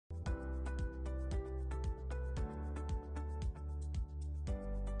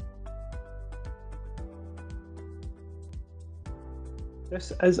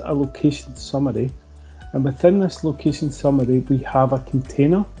This is a location summary, and within this location summary we have a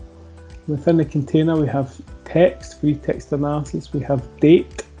container. Within the container we have text, free text analysis, we have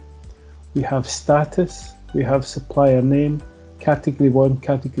date, we have status, we have supplier name, category 1,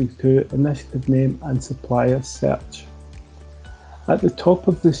 category 2, initiative name and supplier search. At the top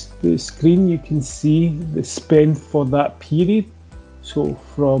of the screen you can see the spend for that period, so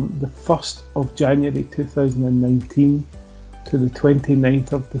from the 1st of January 2019 to the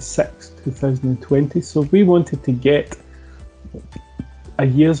 29th of the 6th 2020. So if we wanted to get a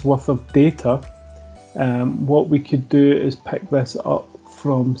year's worth of data, what we could do is pick this up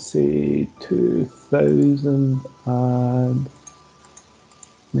from say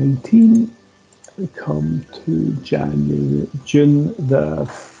 2019, we come to June the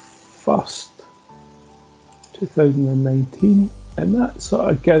 1st 2019, and that sort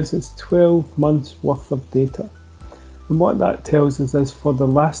of gives us 12 months worth of data. And what that tells us is for the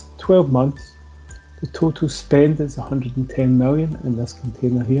last 12 months, the total spend is 110 million in this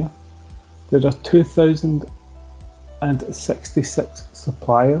container here. There are 2,066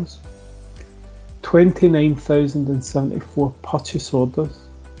 suppliers, 29,074 purchase orders,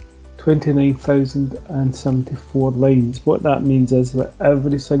 29,074 lines. What that means is that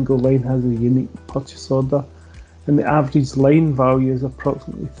every single line has a unique purchase order, and the average line value is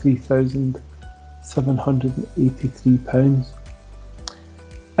approximately £3,783.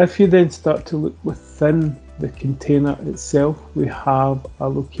 If you then start to look within the container itself, we have a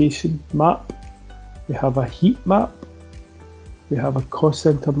location map, we have a heat map, we have a cost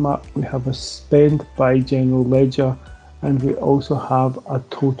center map, we have a spend by general ledger, and we also have a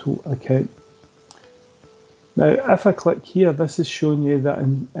total account. Now if I click here, this is showing you that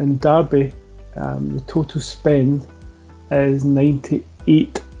in Derby the total spend is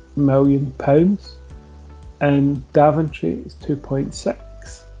 £98 million, in Daventry it's 2.6,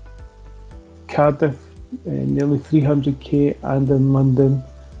 Cardiff nearly 300k, and in London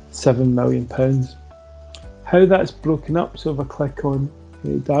 £7 million. How that's broken up, so if I click on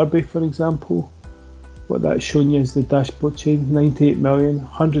Derby for example, what that's showing you is the dashboard change, 98 million,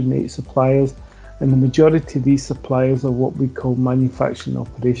 108 suppliers, and the majority of these suppliers are what we call manufacturing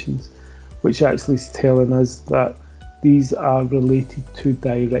operations, which actually is telling us that these are related to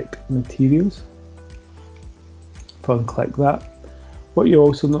direct materials. If I click that, what you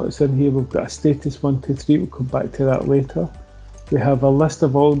also notice in here, we've got a status 1, 2, 3, we'll come back to that later. We have a list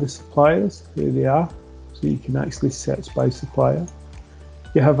of all the suppliers, who they are, so you can actually search by supplier.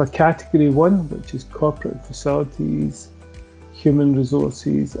 You have a category 1, which is corporate facilities, human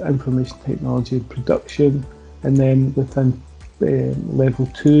resources, information technology and production, and then within level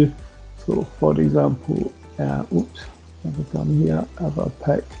 2, so for example, here, have a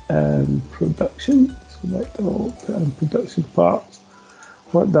pick production, select all, put in production parts.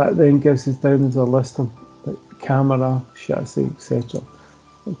 What that then gives us down is a list of like camera, chassis, etc.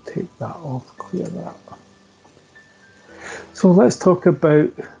 We'll take that off, clear that. So let's talk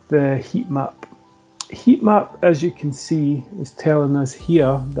about the heat map. Heat map, as you can see, is telling us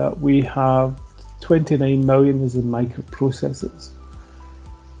here that we have 29 million is in microprocessors,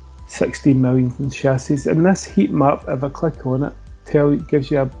 16 million in chassis. And this heat map, if I click on it, gives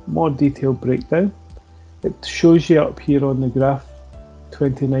you a more detailed breakdown. It shows you up here on the graph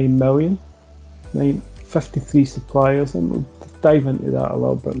 29 million, 53 suppliers, and we'll dive into that a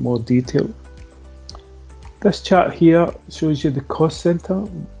little bit more detail. This chart here shows you the cost center,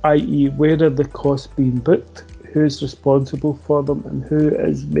 i.e. where are the costs being booked, who's responsible for them, and who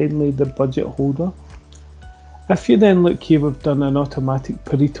is mainly the budget holder. If you then look here, we've done an automatic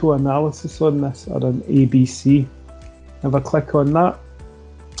Pareto analysis on this, or an ABC. If I click on that,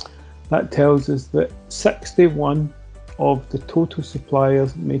 that tells us that 61 of the total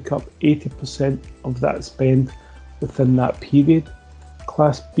suppliers make up 80% of that spend within that period.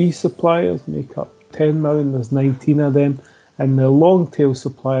 Class B suppliers make up 10 million, there's 19 of them, and the long tail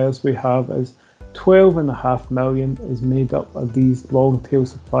suppliers we have is 12.5 million is made up of these long tail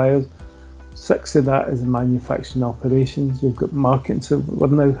suppliers. 6 of that is manufacturing operations. We've got marketing, so we're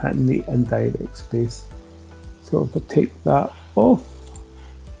now hitting the indirect space. So if I take that off,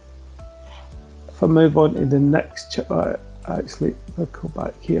 if I move on to the next chart, actually I'll go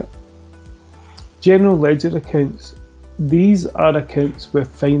back here. General ledger accounts. These are accounts where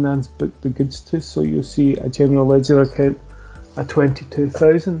finance booked the goods to, so you'll see a general ledger account at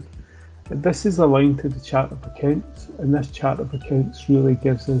 22,000. This is aligned to the chart of accounts, and this chart of accounts really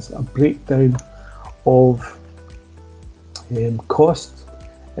gives us a breakdown of costs.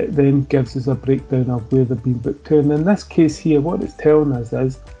 It then gives us a breakdown of where they've been booked to, and in this case here, what it's telling us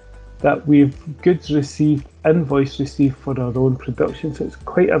is that we've goods received, invoice received for our own production. So it's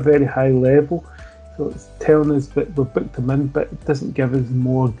quite a very high level. So it's telling us that we've booked them in, but it doesn't give us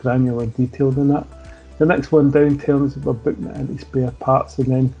more granular detail than that. The next one down telling us that we're booking it into spare parts, and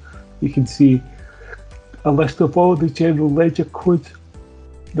then you can see a list of all the general ledger codes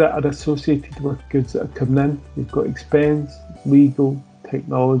that are associated with goods that are coming in. We've got expense, legal,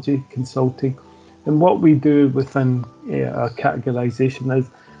 technology, consulting. And what we do within our categorization is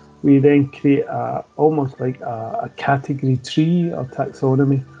we then create almost like a category tree or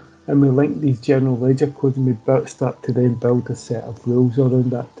taxonomy, and we link these general ledger codes, and we start to then build a set of rules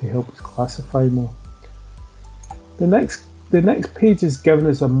around that to help us classify more. The next page is giving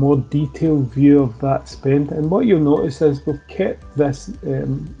us a more detailed view of that spend, and what you'll notice is we've kept this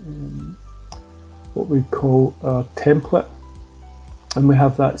what we call a template, and we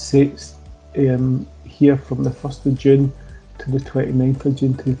have that set here from the 1st of June to the 29th of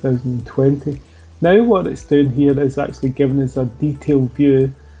June 2020. Now what it's doing here is actually giving us a detailed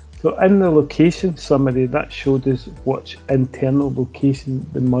view. So in the location summary, that showed us which internal location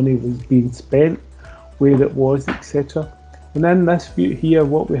the money was being spent, where it was, etc. And in this view here,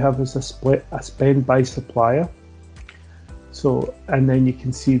 what we have is a spend by supplier. So, and then you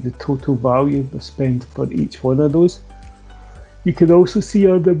can see the total value of the spend for each one of those. You can also see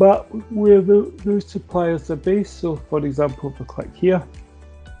on the map where those suppliers are based. So for example, if I click here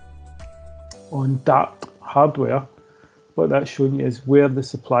on Dart hardware, what that's showing you is where the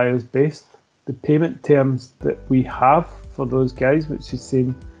supplier is based, the payment terms that we have for those guys, which is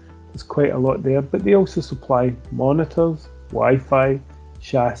saying there's quite a lot there, but they also supply monitors, Wi-Fi,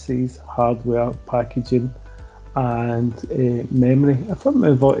 chassis, hardware, packaging, and memory. If I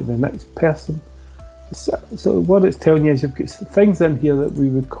move on to the next person, so what it's telling you is you've got things in here that we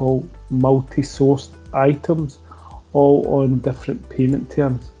would call multi-sourced items, all on different payment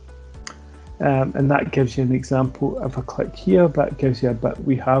terms. And that gives you an example. If I click here, that gives you a bit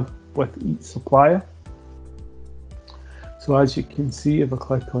we have with each supplier. So as you can see, if I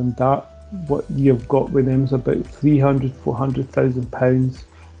click on that, what you've got with them is about 300,000 to 400,000 pounds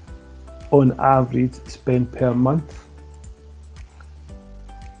on average spend per month.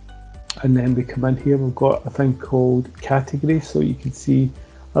 And then we come in here, we've got a thing called categories. So you can see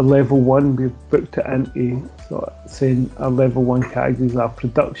a level 1, we've booked it into, so saying a level 1 categories are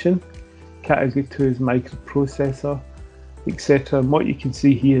production, category 2 is microprocessor, etc. And what you can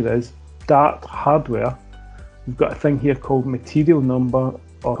see here is Dart hardware. We've got a thing here called material number.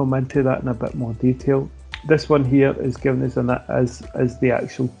 I'll come into that in a bit more detail. This one here is given us as the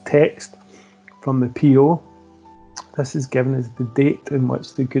actual text from the PO. This is given as the date in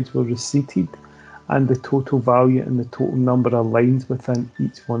which the goods were receipted, and the total value and the total number of lines within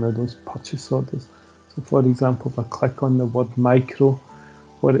each one of those purchase orders. So for example, if I click on the word micro,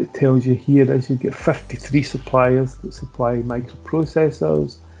 what it tells you here is you get 53 suppliers that supply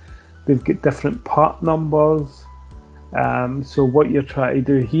microprocessors. They've got different part numbers. So what you're trying to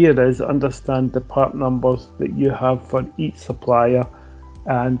do here is understand the part numbers that you have for each supplier.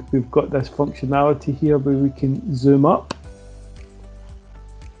 And we've got this functionality here where we can zoom up.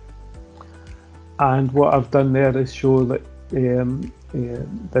 And what I've done there is show that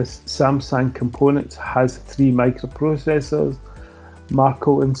this Samsung Components has 3 microprocessors.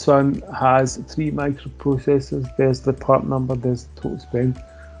 Marco and Son has 3 microprocessors. There's the part number, there's the total spend.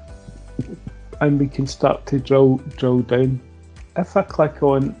 And we can start to drill down. If I click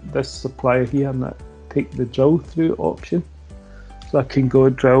on this supplier here and I take the drill through option, so I can go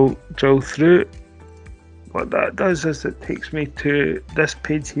drill through. What that does is it takes me to this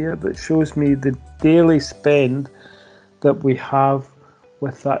page here that shows me the daily spend that we have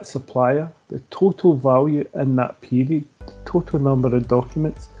with that supplier, the total value in that period, the total number of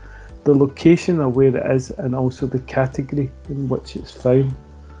documents, the location of where it is, and also the category in which it's found.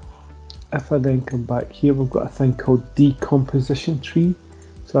 If I then come back here, we've got a thing called decomposition tree.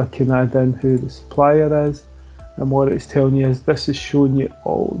 So I can add in who the supplier is, and what it's telling you is this is showing you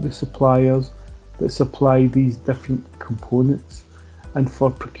all the suppliers that supply these different components. And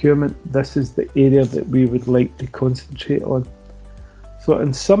for procurement, this is the area that we would like to concentrate on. So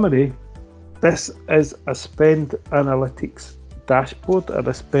in summary, this is a spend analytics dashboard or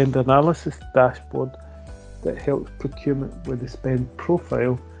a spend analysis dashboard that helps procurement with the spend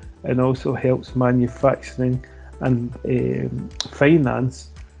profile, and also helps manufacturing and finance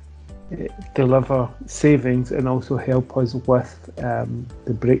deliver savings, and also help us with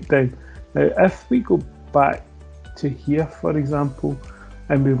the breakdown. Now, if we go back to here, for example,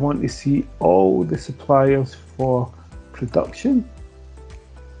 and we want to see all the suppliers for production,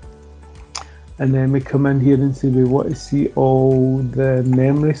 and then we come in here and say we want to see all the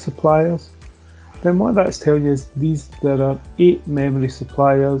memory suppliers, then what that's telling you is there are 8 memory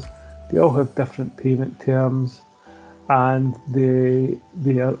suppliers. They all have different payment terms, and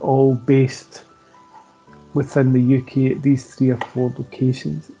they are all based within the UK at these 3 or 4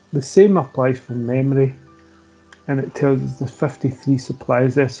 locations. The same applies for memory, and it tells us there's 53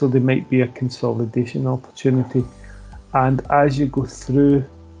 suppliers there, so there might be a consolidation opportunity. And as you go through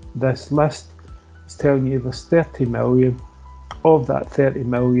this list, it's telling you there's 30 million. Of that 30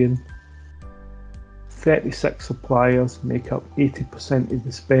 million, 36 suppliers make up 80% of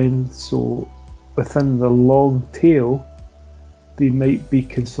the spend. So within the long tail, there might be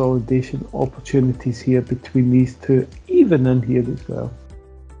consolidation opportunities here between these two, even in here as well.